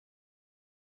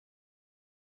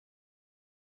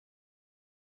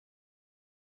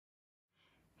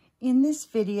In this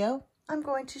video, I'm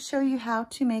going to show you how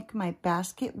to make my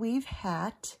basket weave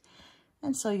hat.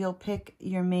 And so you'll pick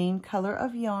your main color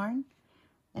of yarn.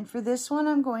 And for this one,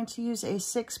 I'm going to use a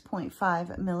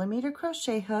 6.5 millimeter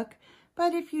crochet hook.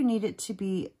 But if you need it to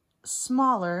be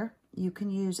smaller, you can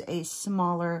use a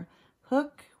smaller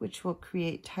hook, which will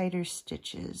create tighter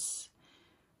stitches.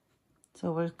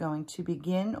 So we're going to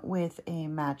begin with a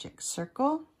magic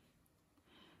circle.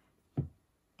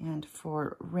 And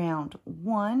for round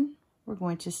 1, we're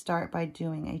going to start by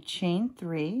doing a chain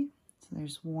 3. So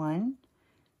there's 1,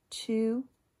 2,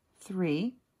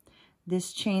 3.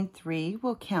 This chain 3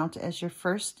 will count as your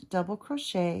first double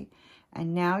crochet.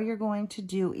 And now you're going to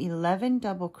do 11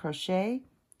 double crochet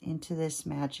into this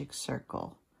magic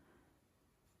circle.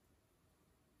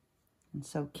 And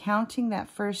so counting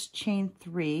that first chain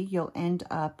 3, you'll end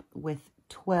up with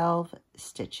 12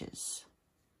 stitches.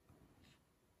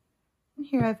 And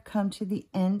here I've come to the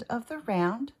end of the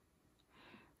round.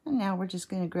 And now we're just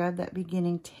going to grab that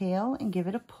beginning tail and give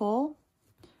it a pull.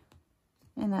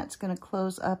 And that's going to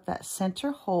close up that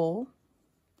center hole.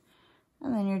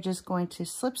 And then you're just going to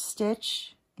slip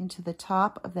stitch into the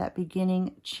top of that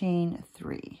beginning chain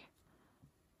 3.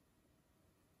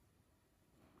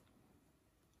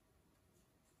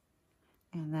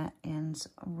 And that ends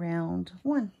round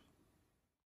 1.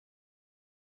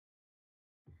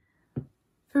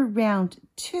 For round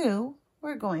 2,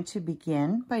 we're going to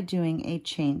begin by doing a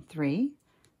chain 3.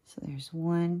 So there's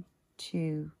 1,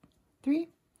 2, 3.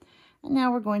 And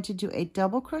now we're going to do a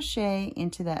double crochet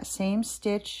into that same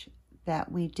stitch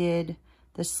that we did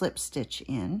the slip stitch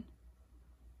in.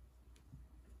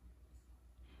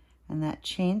 And that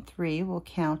chain 3 will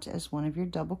count as one of your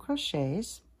double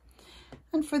crochets.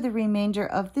 And for the remainder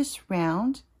of this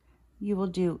round, you will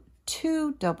do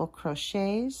 2 double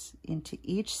crochets into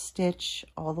each stitch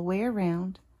all the way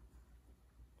around.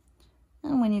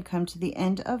 And when you come to the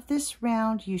end of this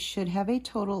round, you should have a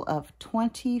total of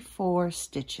 24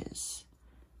 stitches.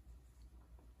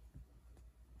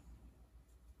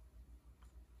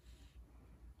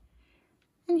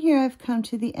 And here I've come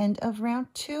to the end of round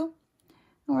 2,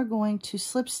 and we're going to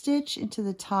slip stitch into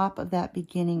the top of that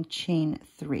beginning chain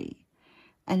 3.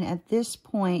 And at this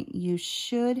point, you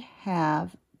should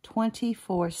have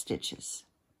 24 stitches.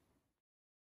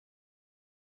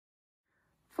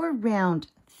 For round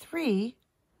 3,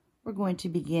 we're going to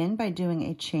begin by doing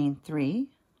a chain 3,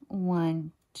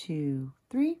 1, 2,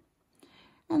 3,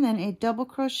 and then a double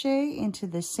crochet into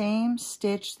the same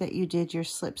stitch that you did your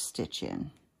slip stitch in.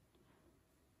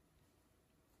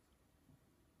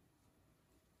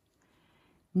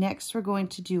 Next, we're going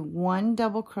to do 1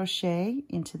 double crochet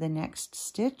into the next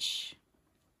stitch.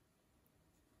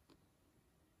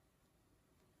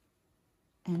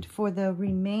 And for the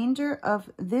remainder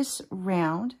of this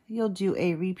round, you'll do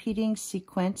a repeating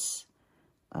sequence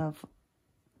of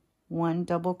 1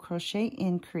 double crochet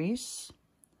increase.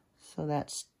 So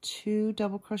that's 2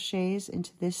 double crochets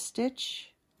into this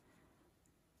stitch.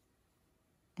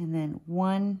 And then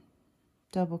 1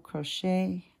 double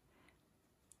crochet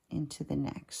into the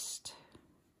next.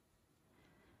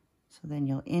 So then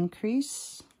you'll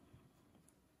increase.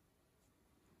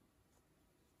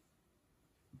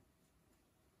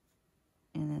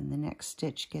 And then the next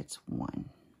stitch gets 1.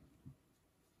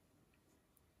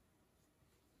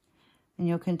 And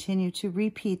you'll continue to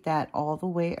repeat that all the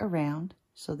way around.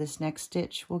 So this next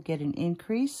stitch will get an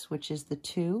increase, which is the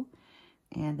 2,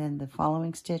 and then the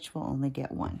following stitch will only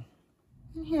get 1.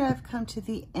 And here I've come to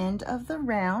the end of the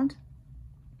round.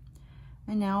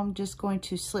 And now I'm just going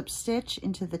to slip stitch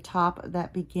into the top of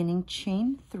that beginning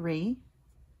chain 3.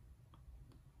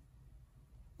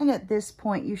 And at this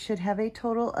point, you should have a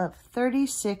total of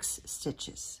 36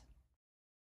 stitches.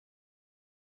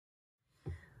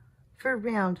 For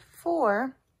round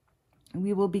 4,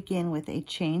 we will begin with a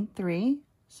chain 3.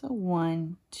 So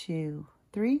 1, 2,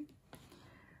 3.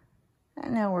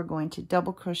 And now we're going to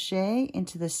double crochet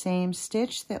into the same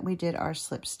stitch that we did our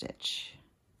slip stitch.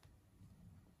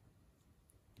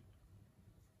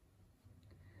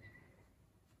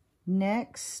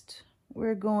 Next,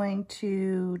 we're going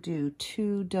to do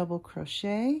 2 double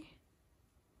crochet.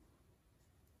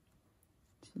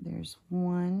 So there's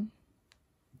 1,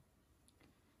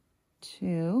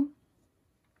 2.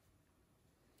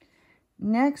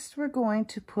 Next, we're going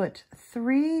to put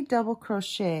 3 double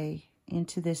crochet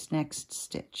into this next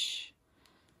stitch.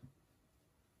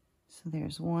 So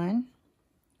there's 1.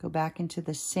 Go back into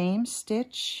the same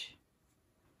stitch.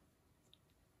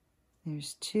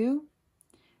 There's 2.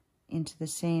 Into the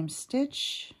same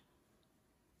stitch,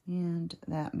 and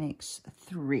that makes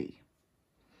 3.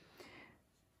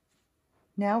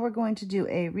 Now we're going to do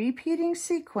a repeating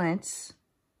sequence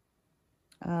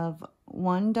of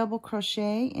 1 double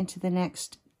crochet into the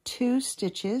next 2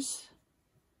 stitches.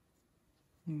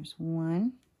 There's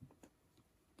 1,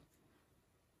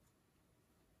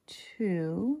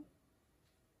 2.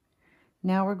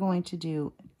 Now we're going to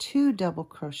do 2 double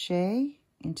crochet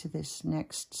into this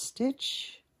next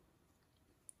stitch.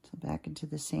 So back into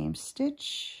the same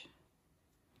stitch.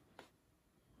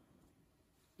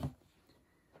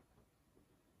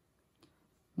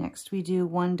 Next we do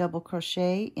 1 double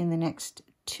crochet in the next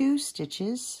 2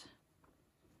 stitches.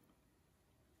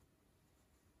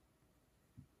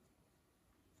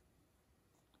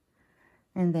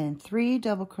 And then 3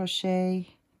 double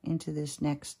crochet into this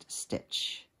next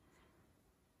stitch.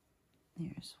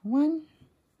 There's 1,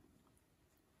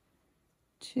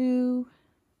 2,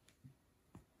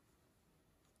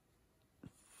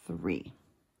 3.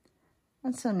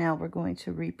 And so now we're going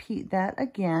to repeat that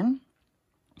again.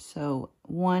 So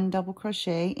 1 double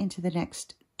crochet into the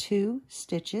next 2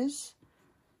 stitches.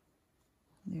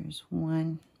 There's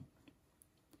 1,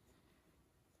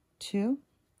 2.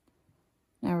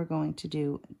 Now we're going to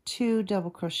do 2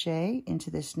 double crochet into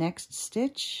this next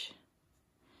stitch.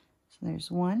 So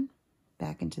there's 1,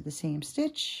 back into the same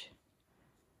stitch.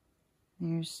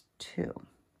 There's 2.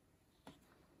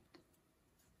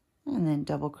 And then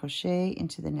double crochet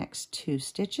into the next 2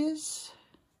 stitches.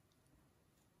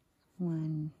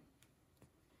 1,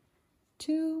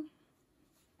 2.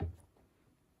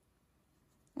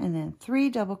 And then 3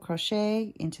 double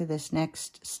crochet into this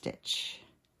next stitch.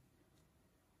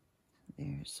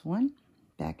 There's 1,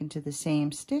 back into the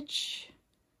same stitch,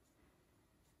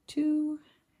 2,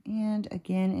 and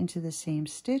again into the same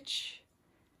stitch,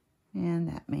 and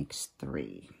that makes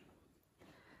 3.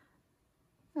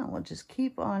 Now we'll just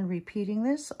keep on repeating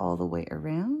this all the way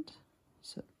around.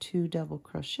 So 2 double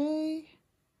crochet,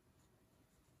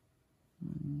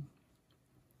 1,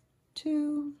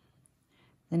 2,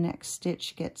 the next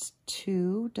stitch gets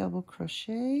 2 double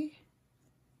crochet.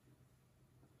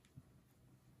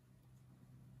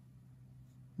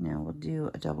 Now we'll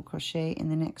do a double crochet in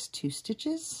the next 2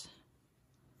 stitches.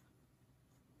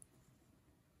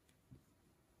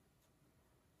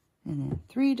 And then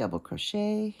 3 double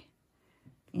crochet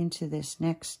into this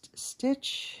next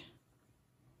stitch.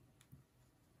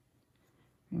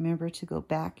 Remember to go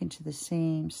back into the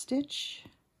same stitch.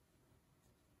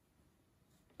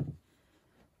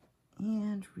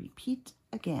 And repeat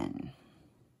again.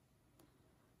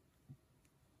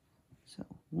 So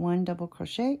 1 double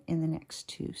crochet in the next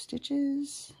 2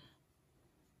 stitches,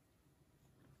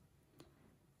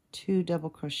 2 double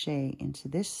crochet into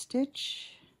this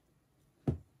stitch,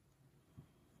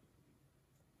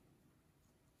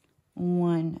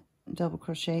 1 double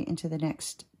crochet into the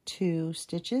next 2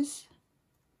 stitches,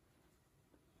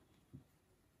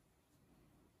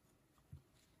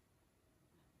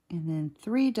 and then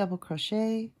 3 double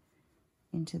crochet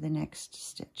into the next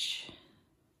stitch.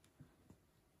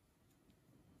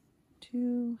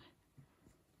 2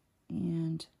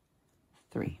 and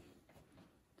 3,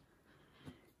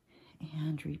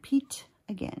 and repeat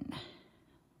again.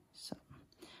 So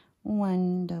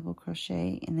 1 double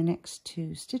crochet in the next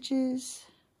 2 stitches.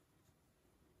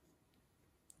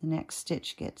 The next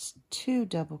stitch gets 2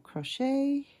 double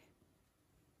crochet,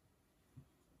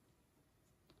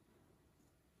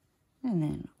 and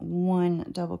then 1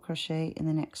 double crochet in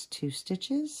the next 2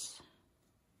 stitches.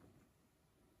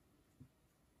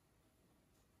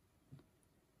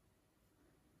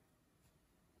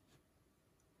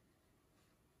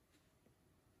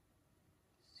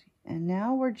 And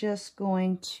now we're just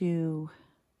going to,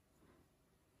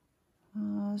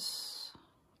 the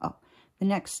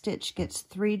next stitch gets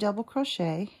 3 double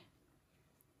crochet.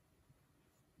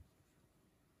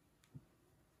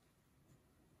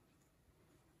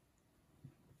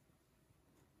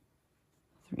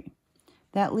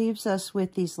 That leaves us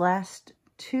with these last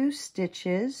 2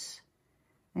 stitches.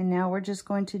 And now we're just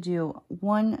going to do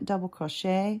 1 double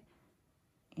crochet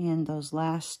in those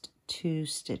last 2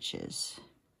 stitches.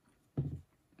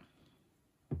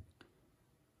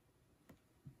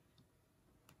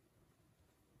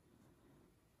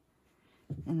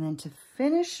 And then to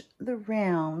finish the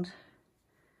round,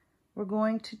 we're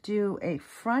going to do a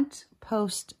front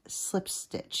post slip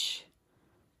stitch.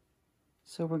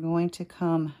 So we're going to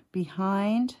come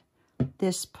behind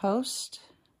this post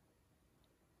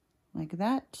like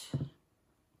that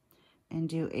and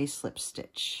do a slip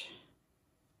stitch.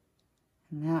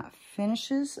 And that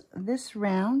finishes this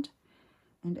round.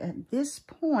 And at this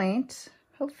point,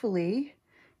 hopefully,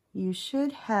 you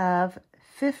should have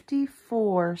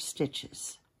 54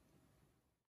 stitches.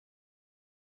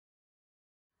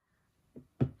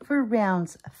 For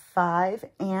rounds 5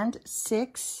 and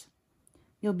 6,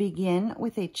 you'll begin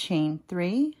with a chain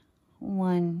 3,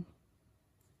 1,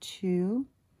 2,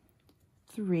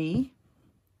 3.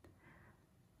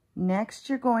 Next,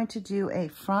 you're going to do a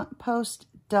front post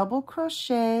double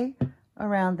crochet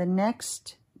around the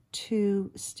next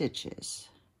 2 stitches.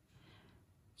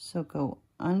 So go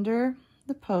under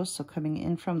the post, so coming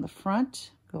in from the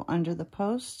front, go under the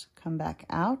post, come back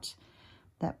out.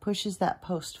 That pushes that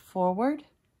post forward,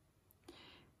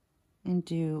 and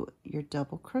do your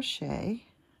double crochet.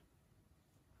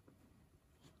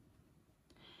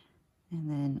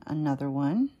 And then another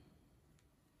one.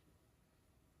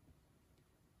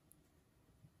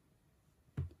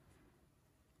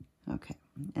 Okay,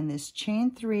 and this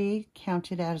chain 3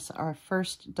 counted as our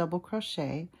first double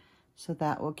crochet, so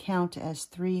that will count as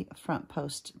 3 front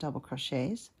post double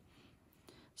crochets.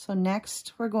 So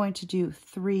next we're going to do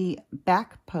 3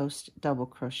 back post double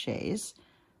crochets.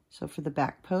 So for the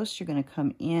back post, you're going to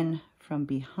come in from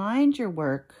behind your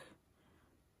work,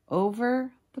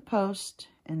 over the post,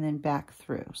 and then back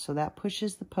through. So that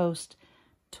pushes the post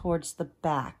towards the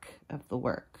back of the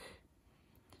work.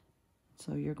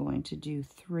 So you're going to do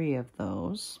 3 of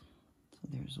those. So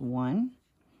there's 1.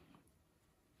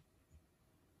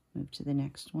 Move to the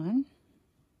next one.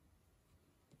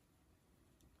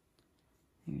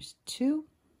 There's 2.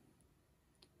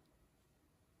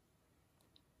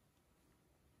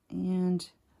 And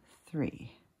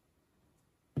 3.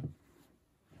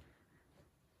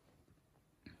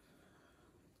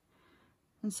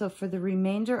 And so for the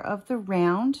remainder of the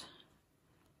round,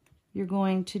 you're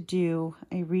going to do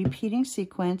a repeating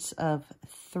sequence of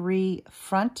 3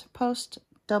 front post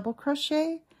double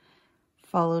crochet,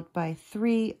 followed by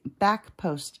 3 back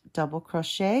post double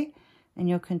crochet, and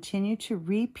you'll continue to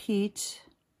repeat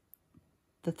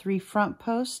the 3 front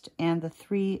post and the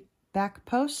 3 back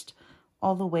post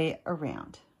all the way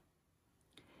around.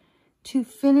 To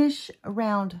finish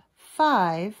round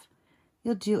 5,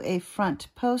 you'll do a front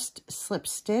post slip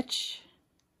stitch,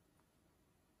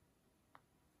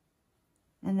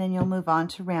 and then you'll move on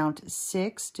to round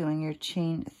 6, doing your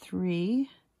chain 3.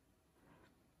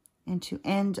 And to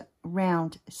end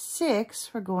round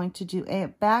 6, we're going to do a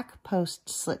back post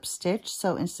slip stitch.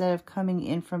 So instead of coming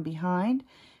in from behind,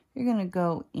 you're going to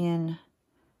go in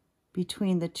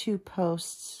between the 2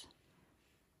 posts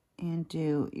and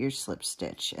do your slip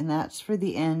stitch. And that's for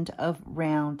the end of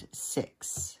round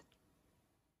 6.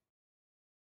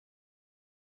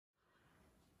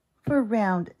 For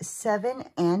round 7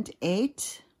 and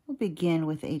 8, we'll begin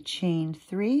with a chain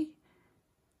 3,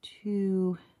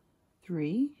 2,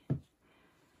 3,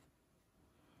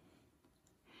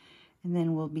 and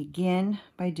then we'll begin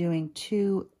by doing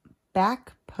 2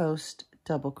 back post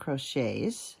double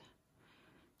crochets.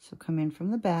 So come in from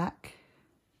the back.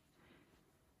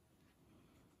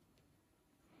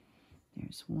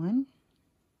 There's 1,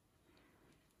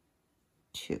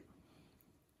 2.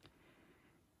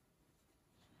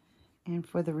 And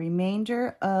for the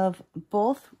remainder of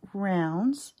both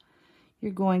rounds,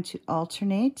 you're going to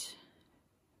alternate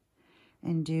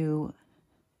and you'll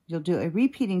do a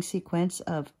repeating sequence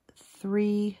of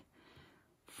 3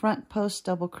 front post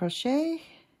double crochet,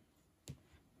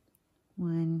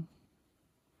 1,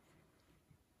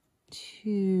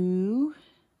 2,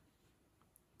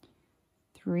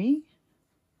 3,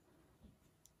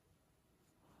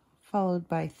 followed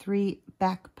by 3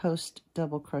 back post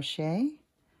double crochet,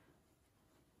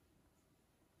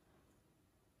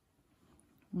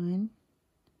 1,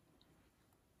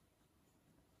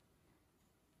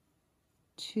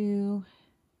 2,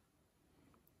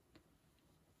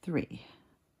 3.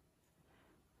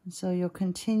 And so you'll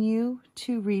continue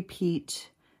to repeat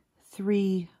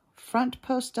 3 front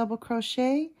post double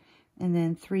crochet and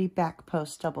then 3 back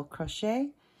post double crochet,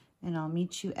 and I'll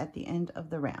meet you at the end of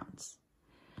the rounds.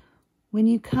 When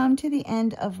you come to the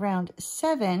end of round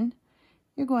 7,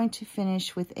 you're going to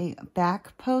finish with a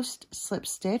back post slip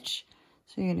stitch.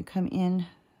 So you're going to come in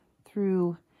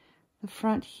through the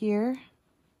front here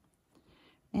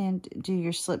and do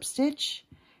your slip stitch,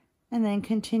 and then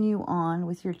continue on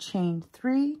with your chain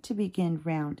 3 to begin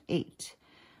round 8.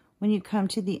 When you come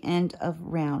to the end of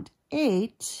round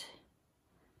 8,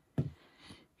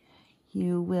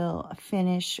 you will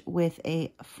finish with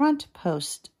a front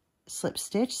post slip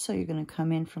stitch. So you're going to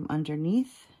come in from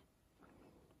underneath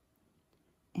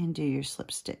and do your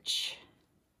slip stitch.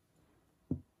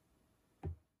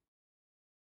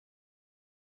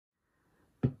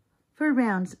 For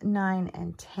rounds 9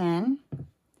 and 10,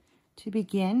 to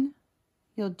begin,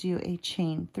 you'll do a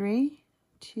chain 3,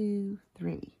 2,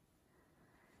 3.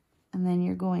 And then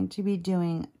you're going to be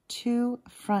doing 2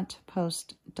 front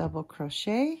post double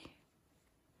crochet.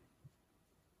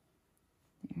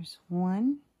 There's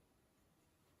 1,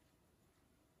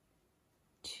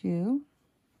 2,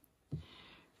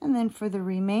 and then for the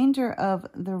remainder of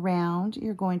the round,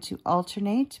 you're going to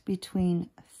alternate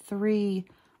between 3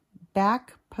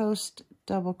 back post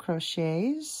double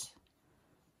crochets.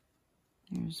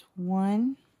 There's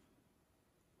 1,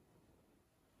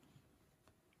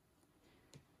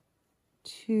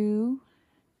 2,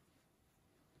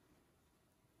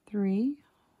 3,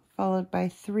 followed by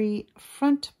 3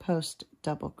 front post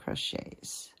double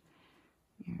crochets.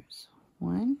 Here's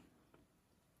 1,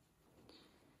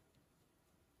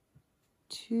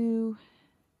 2,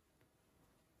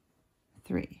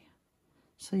 3.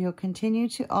 So you'll continue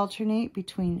to alternate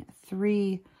between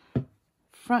 3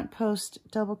 front post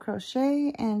double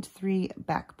crochet and 3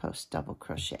 back post double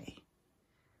crochet.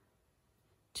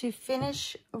 To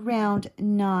finish round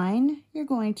 9, you're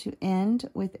going to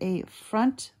end with a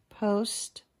front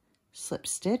post slip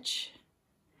stitch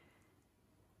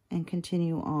and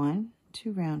continue on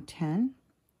to round 10.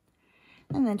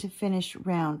 And then to finish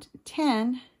round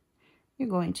 10, you're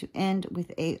going to end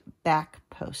with a back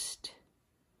post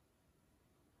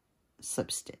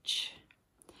slip stitch.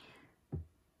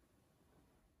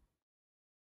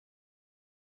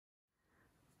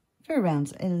 For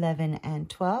rounds 11 and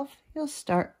 12, you'll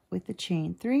start with the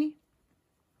chain 3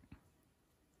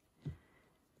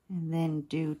 and then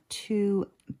do 2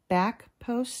 back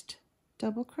post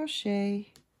double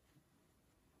crochet,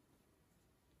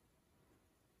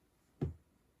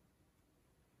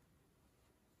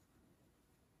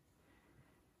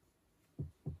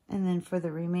 and then for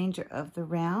the remainder of the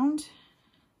round,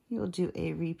 you'll do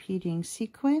a repeating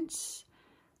sequence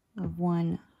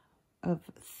of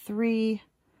 3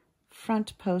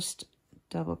 front post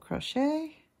double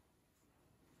crochet,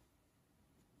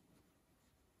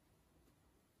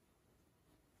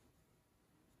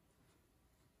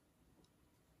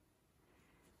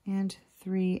 and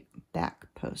 3 back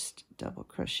post double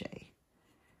crochet.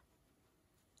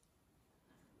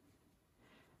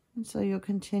 And so you'll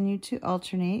continue to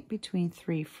alternate between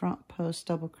 3 front post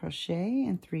double crochet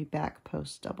and 3 back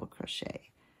post double crochet.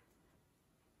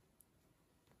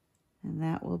 And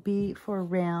that will be for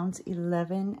rounds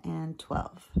 11 and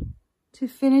 12. To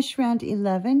finish round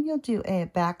 11, you'll do a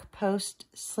back post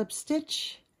slip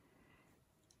stitch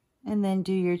and then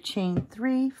do your chain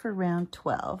 3 for round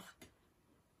 12.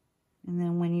 And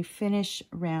then when you finish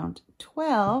round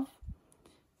 12,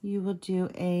 you will do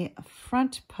a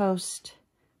front post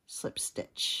slip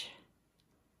stitch.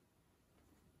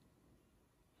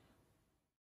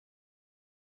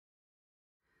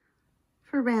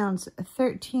 For rounds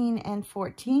 13 and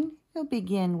 14, you'll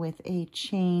begin with a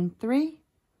chain 3,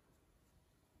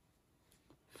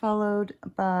 followed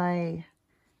by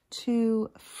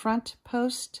 2 front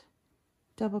post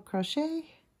double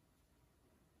crochet,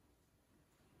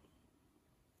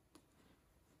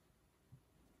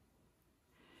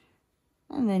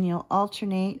 and then you'll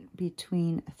alternate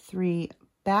between 3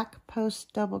 back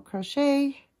post double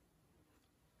crochet,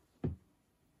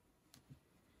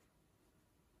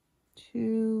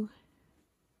 2,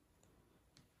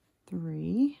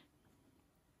 3,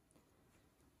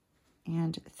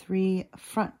 and 3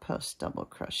 front post double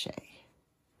crochet.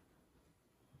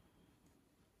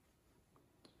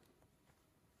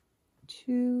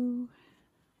 2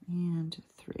 and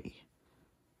 3.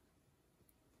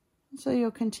 So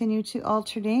you'll continue to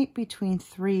alternate between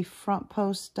 3 front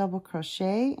post double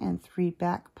crochet and 3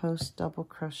 back post double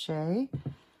crochet.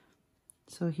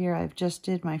 So here I've just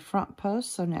did my front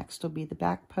post, so next will be the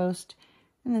back post,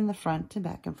 and then the front to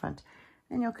back and front.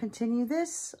 And you'll continue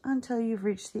this until you've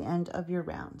reached the end of your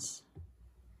rounds.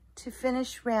 To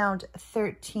finish round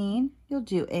 13, you'll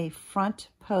do a front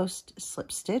post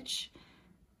slip stitch,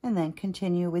 and then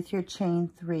continue with your chain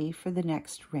 3 for the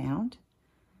next round.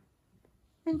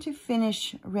 And to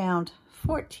finish round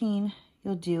 14,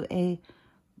 you'll do a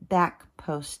back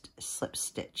post slip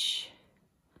stitch.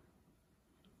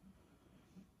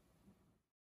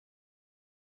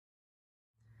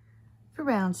 For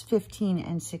rounds 15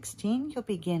 and 16, you'll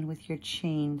begin with your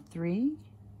chain 3,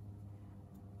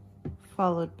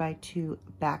 followed by 2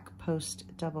 back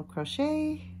post double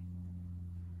crochet,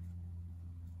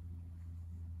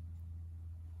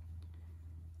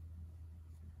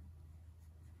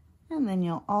 and then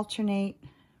you'll alternate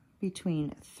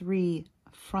between 3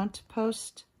 front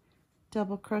post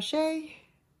double crochet,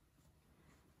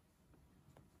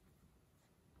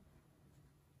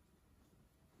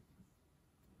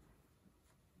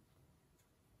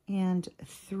 and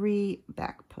 3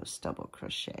 back post double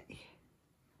crochet.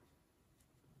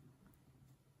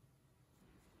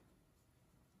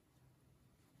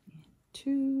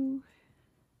 2,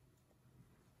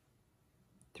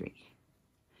 3.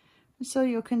 So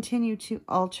you'll continue to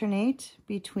alternate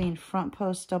between front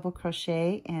post double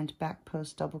crochet and back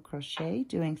post double crochet,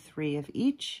 doing 3 of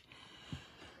each,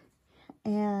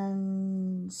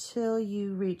 until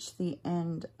you reach the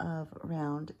end of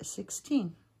round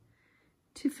 16.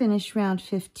 To finish round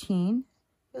 15,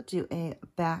 you'll do a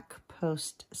back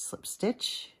post slip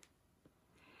stitch.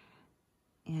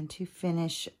 And to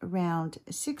finish round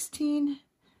 16,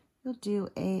 you'll do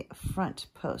a front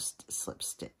post slip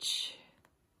stitch.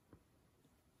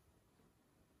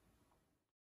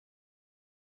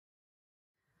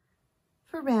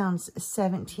 For rounds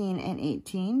 17 and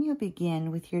 18, you'll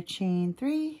begin with your chain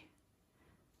 3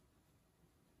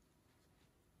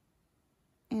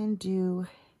 and do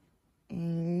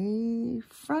a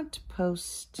front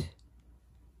post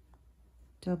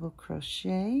double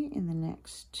crochet in the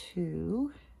next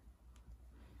 2.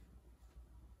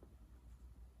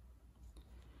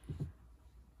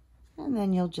 And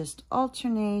then you'll just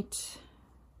alternate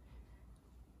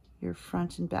your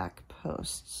front and back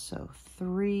posts. So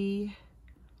 3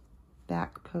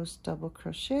 back post double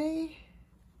crochet,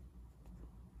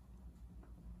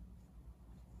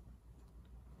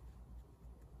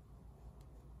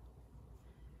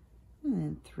 and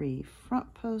then 3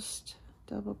 front post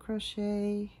double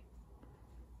crochet,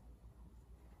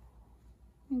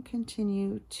 and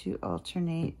continue to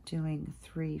alternate doing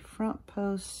 3 front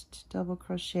post double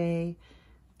crochet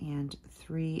and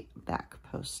 3 back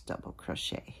post double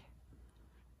crochet.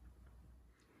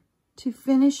 To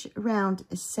finish round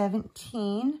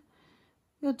 17,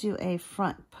 you'll do a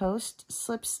front post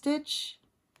slip stitch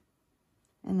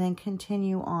and then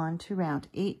continue on to round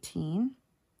 18.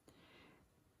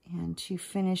 And to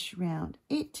finish round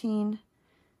 18,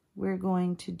 we're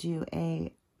going to do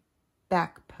a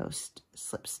back post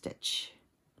slip stitch.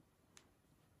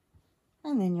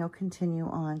 And then you'll continue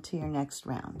on to your next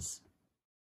rounds.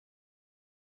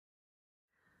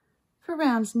 For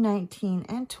rounds 19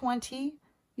 and 20,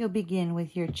 you'll begin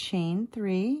with your chain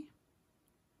 3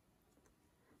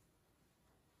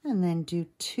 and then do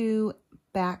 2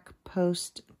 back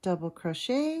post double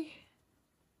crochet,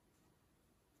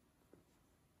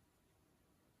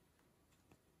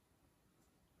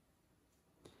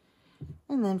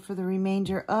 and then for the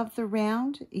remainder of the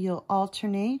round, you'll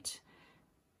alternate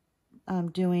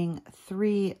doing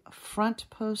 3 front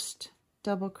post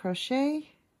double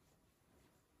crochet,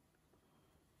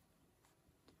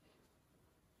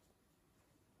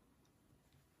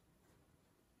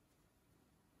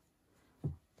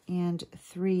 and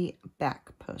 3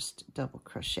 back post double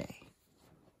crochet.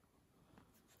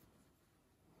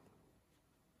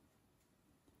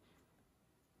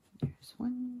 There's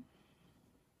 1,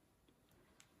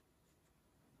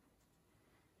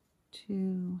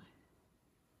 2,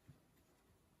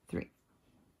 3.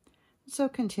 So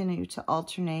continue to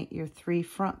alternate your 3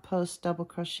 front post double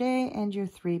crochet and your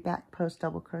 3 back post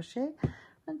double crochet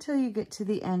until you get to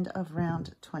the end of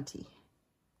round 20.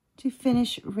 To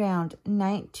finish round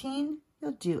 19,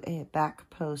 you'll do a back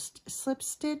post slip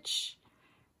stitch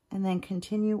and then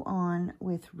continue on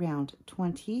with round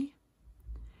 20.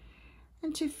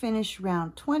 And to finish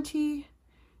round 20,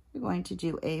 you're going to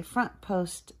do a front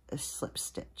post slip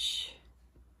stitch.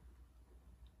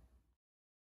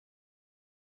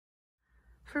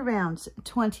 For rounds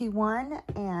 21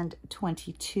 and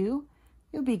 22,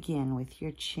 you'll begin with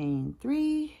your chain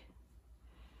 3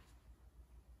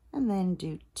 and then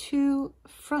do 2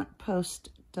 front post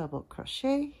double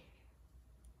crochet,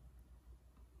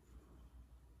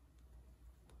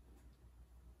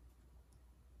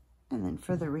 and then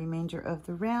for the remainder of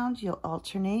the round, you'll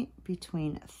alternate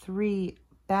between 3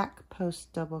 back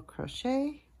post double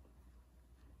crochet,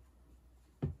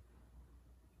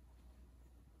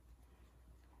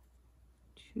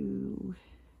 2,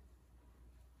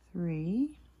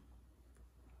 3,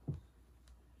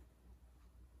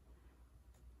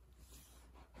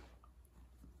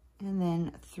 and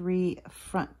then 3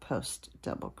 front post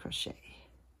double crochet.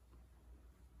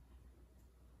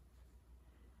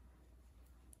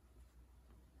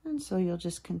 And so you'll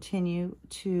just continue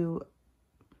to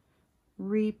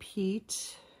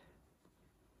repeat,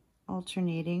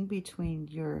 alternating between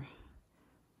your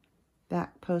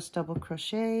back post double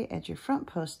crochet and your front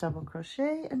post double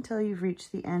crochet until you've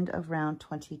reached the end of round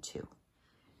 22.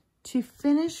 To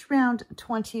finish round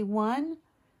 21,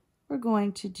 we're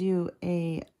going to do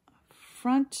a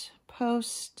front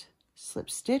post slip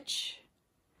stitch,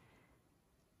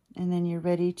 and then you're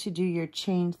ready to do your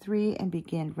chain 3 and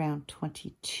begin round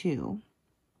 22.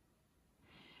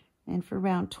 And for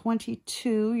round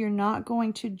 22, you're not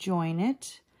going to join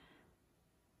it,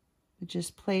 but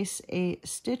just place a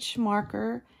stitch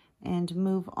marker and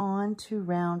move on to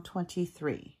round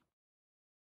 23.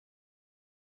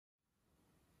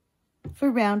 For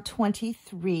round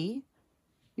 23,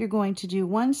 you're going to do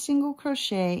 1 single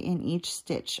crochet in each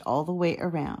stitch all the way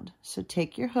around. So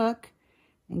take your hook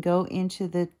and go into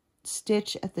the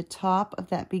stitch at the top of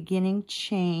that beginning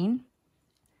chain.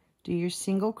 Do your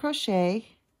single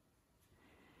crochet,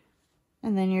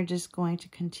 and then you're just going to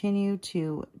continue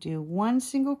to do 1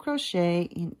 single crochet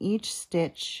in each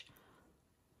stitch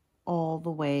all the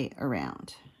way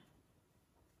around.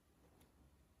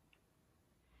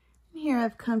 Here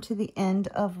I've come to the end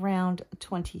of round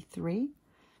 23. I'm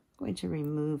going to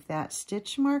remove that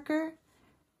stitch marker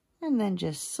and then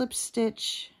just slip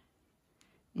stitch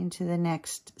into the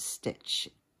next stitch.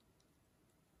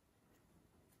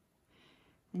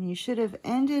 And you should have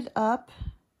ended up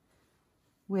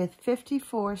with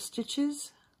 54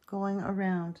 stitches going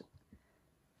around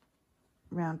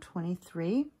round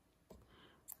 23.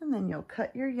 And then you'll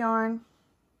cut your yarn.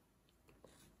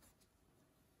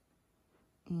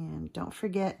 And don't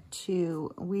forget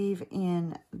to weave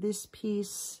in this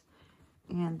piece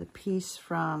and the piece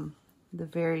from the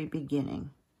very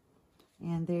beginning.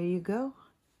 And there you go.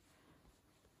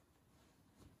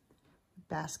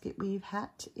 The basket weave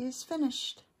hat is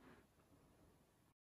finished.